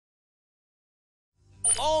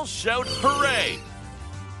all shout hooray!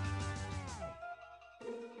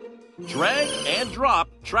 Drag and drop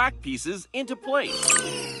track pieces into place.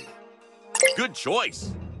 Good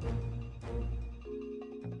choice.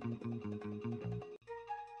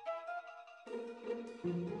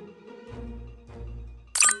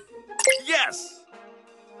 Yes!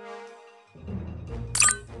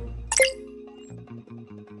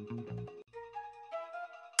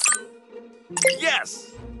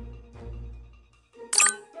 Yes!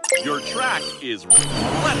 Your track is...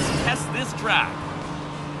 Let's test this track.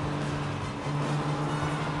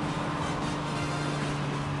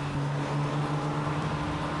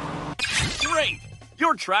 Great!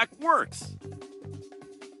 Your track works.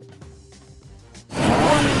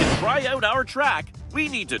 Before we can try out our track, we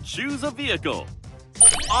need to choose a vehicle.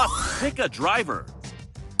 Pick a driver.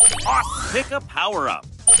 Pick a power-up.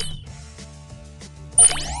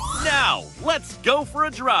 Now, let's go for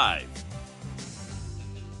a drive.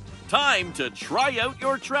 Time to try out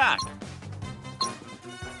your track.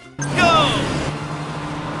 Go!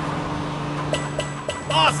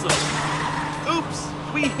 Awesome! Oops,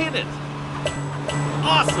 we hit it.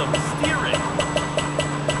 Awesome steering.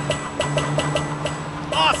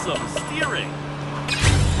 Awesome steering.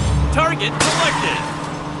 Target collected.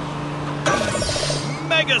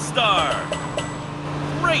 Megastar.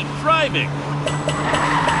 Great driving.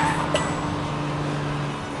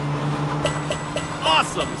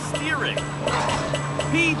 Awesome steering.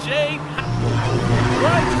 PJ,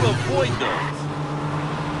 try to avoid those.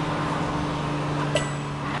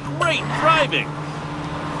 Great driving.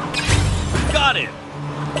 Got it.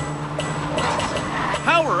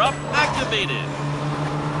 Power up activated.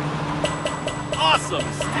 Awesome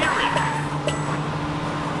steering.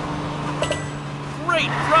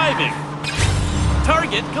 Great driving.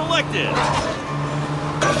 Target collected.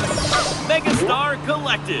 Megastar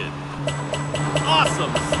collected.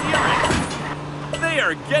 Awesome steering. They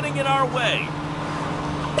are getting in our way.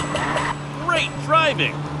 Great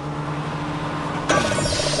driving.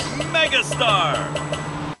 Megastar.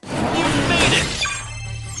 You made it.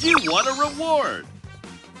 You won a reward.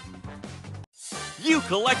 You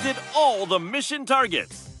collected all the mission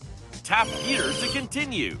targets. Tap here to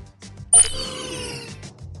continue.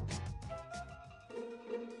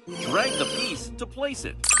 Drag the piece to place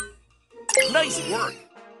it. Nice work.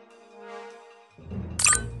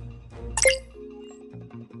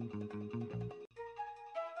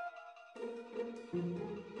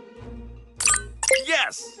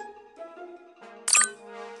 Yes!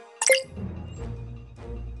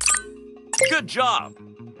 Good job!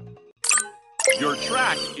 Your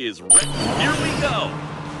track is ready. Here we go!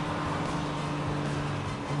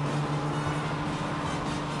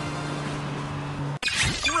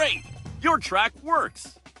 Great! Your track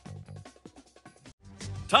works!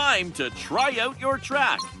 Time to try out your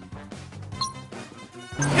track.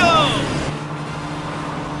 Go!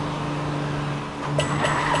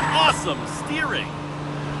 Awesome steering!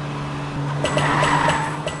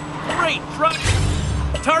 Great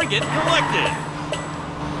drive! Target collected!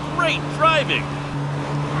 Great driving!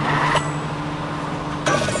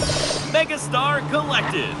 Megastar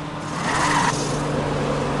collected!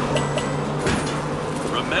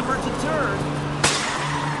 Remember to turn.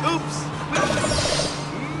 Oops!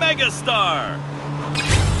 Megastar!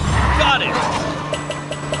 Got it!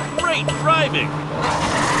 Great driving!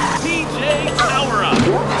 PJ Power Up!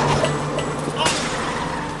 Oh,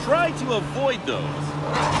 try to avoid those.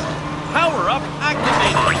 Power Up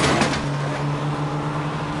activated!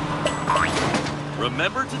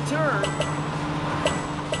 Remember to turn.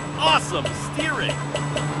 Awesome steering!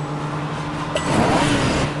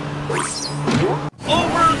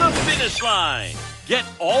 Over the finish line! Get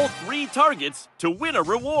all 3 targets to win a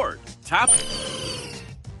reward. Tap.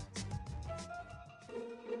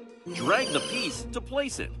 Drag the piece to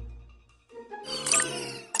place it.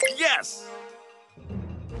 Yes!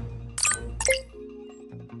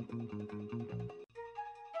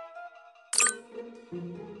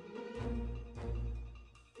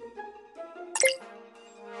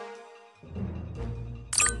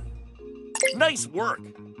 Nice work!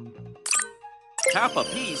 Tap a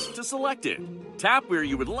piece to select it. Tap where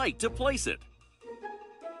you would like to place it.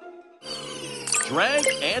 Drag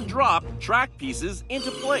and drop track pieces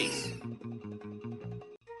into place.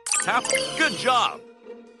 Tap. Good job!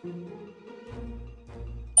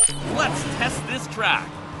 Let's test this track.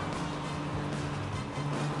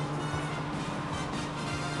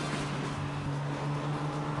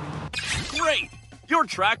 Great! Your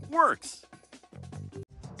track works.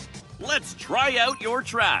 Let's try out your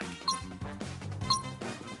track.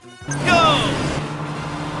 Go!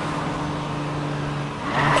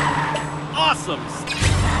 Awesome!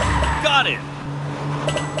 Got it!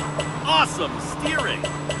 Awesome steering!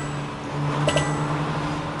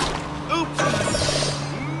 Oops!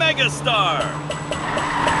 Megastar!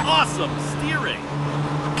 Awesome steering!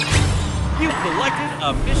 You collected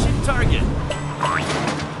a mission target.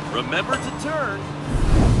 Remember to turn.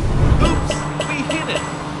 Oops! We hit it!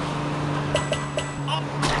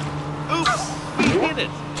 Oops! We hit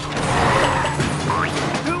it!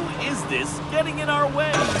 Who is this getting in our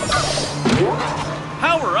way?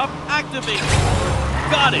 Power up activated!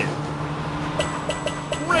 Got it!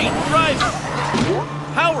 Great driving!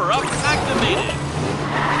 Power up activated!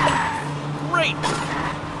 Great!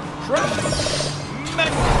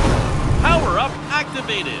 Power up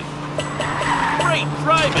activated! Great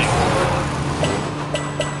driving!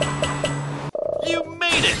 You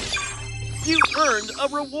made it! You earned a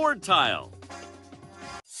reward tile!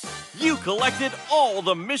 You collected all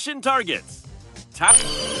the mission targets! Tap...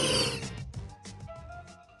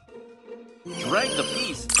 Drag the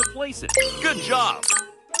piece to place it. Good job!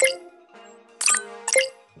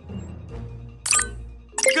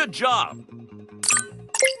 Good job!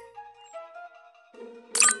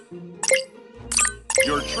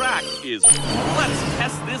 Your track is... Let's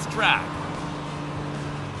test this track.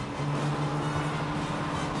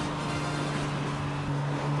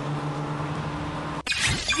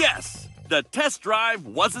 Yes! The test drive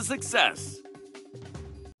was a success.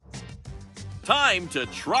 Time to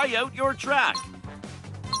try out your track.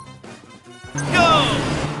 Go!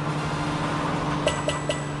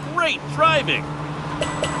 Great driving!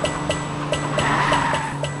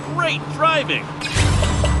 Great driving!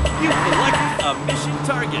 You collected a mission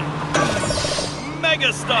target.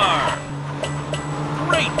 Megastar!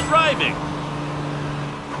 Great driving!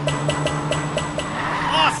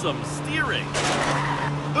 Awesome steering!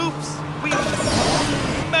 Oops! We...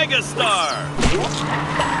 Megastar!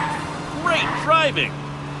 Great driving!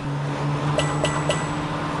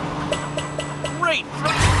 Great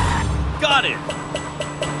Got it!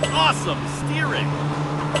 Awesome steering!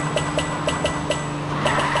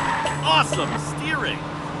 Awesome steering!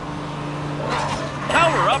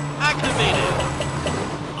 Power up activated!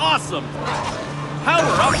 Awesome!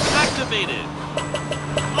 Power up activated!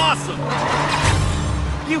 Awesome!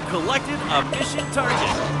 You collected a mission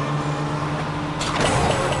target!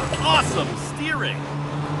 Awesome steering!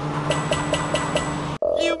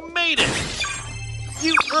 You made it!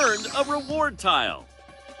 You earned a reward tile!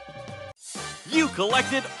 You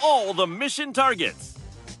collected all the mission targets!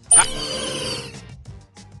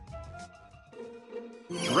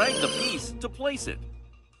 Drag the piece to place it.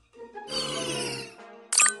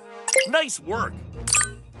 Nice work!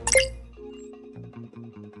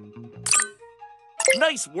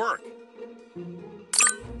 Nice work!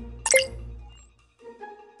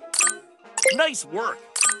 Nice work!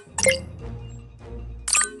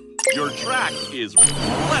 Your track is...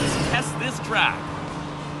 Let's test this track.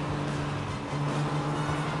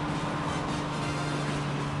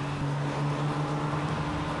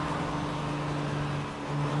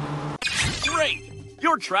 Great!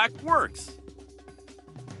 Your track works.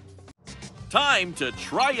 Time to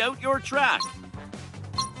try out your track.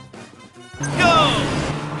 Go!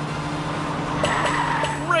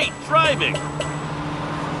 Great driving!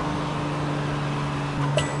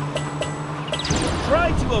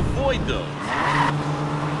 Try to avoid those.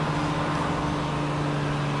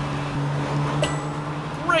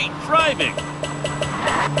 Great driving!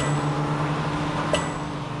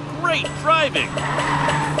 Great driving!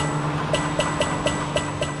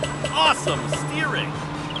 Awesome steering!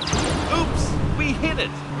 Oops, we hit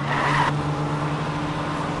it!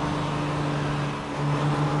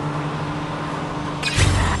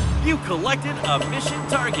 You collected a mission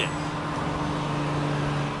target.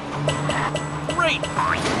 Great!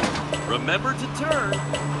 Remember to turn.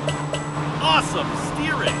 Awesome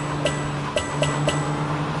steering!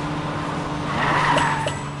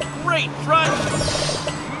 Great drive!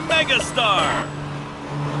 Megastar!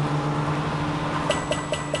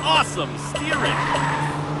 Awesome steering!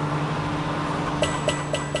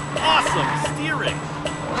 Awesome steering!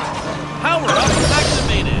 Power up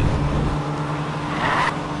activated!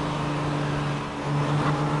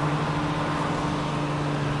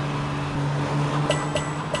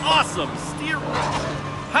 Awesome steering!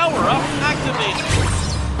 Power up activated!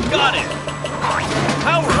 Got it!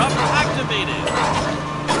 Power up activated!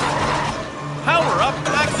 Power up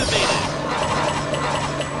activated!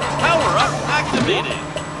 Power up activated!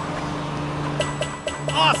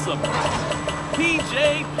 Awesome!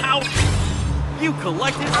 PJ Power! You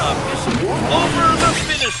collected a mission over the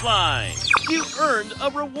finish line! You earned a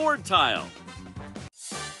reward tile!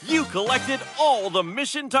 You collected all the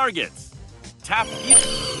mission targets! Tap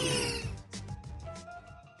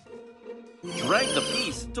Drag the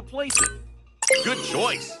piece to place it. Good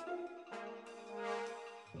choice.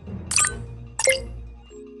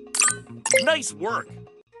 Nice work.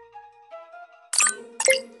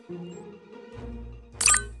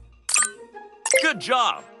 Good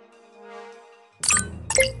job.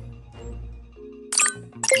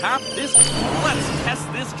 Tap this. Let's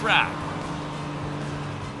test this track.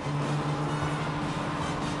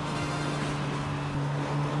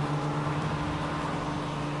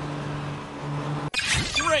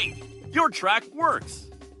 Great! Your track works.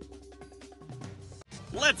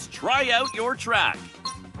 Let's try out your track.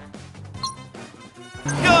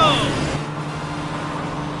 Go!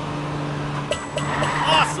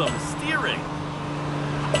 Awesome steering.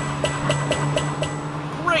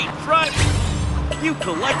 Great driving. You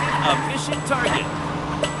collected a mission target.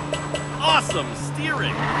 Awesome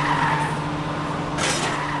steering.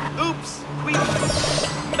 Oops, we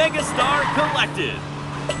Megastar collected.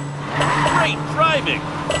 Great driving.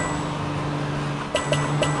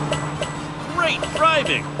 Great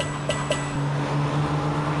driving.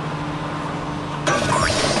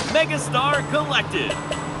 Megastar collected.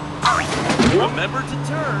 Remember to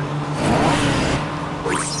turn.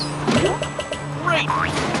 Great.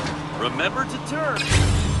 Remember to turn.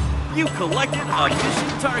 You collected a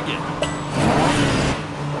mission target.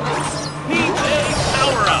 PJ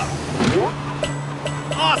Power Up.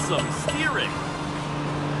 Awesome steering.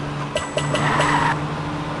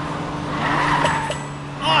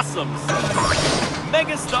 Awesome.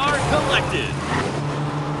 Megastar collected.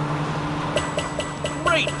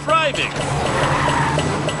 Great driving.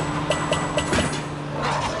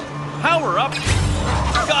 Power Up.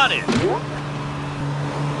 Got it.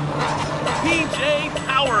 PJ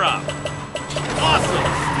Power Up. Awesome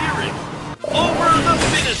steering. Over the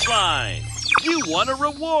finish line. You won a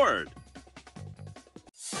reward.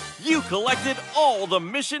 You collected all the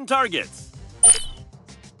mission targets.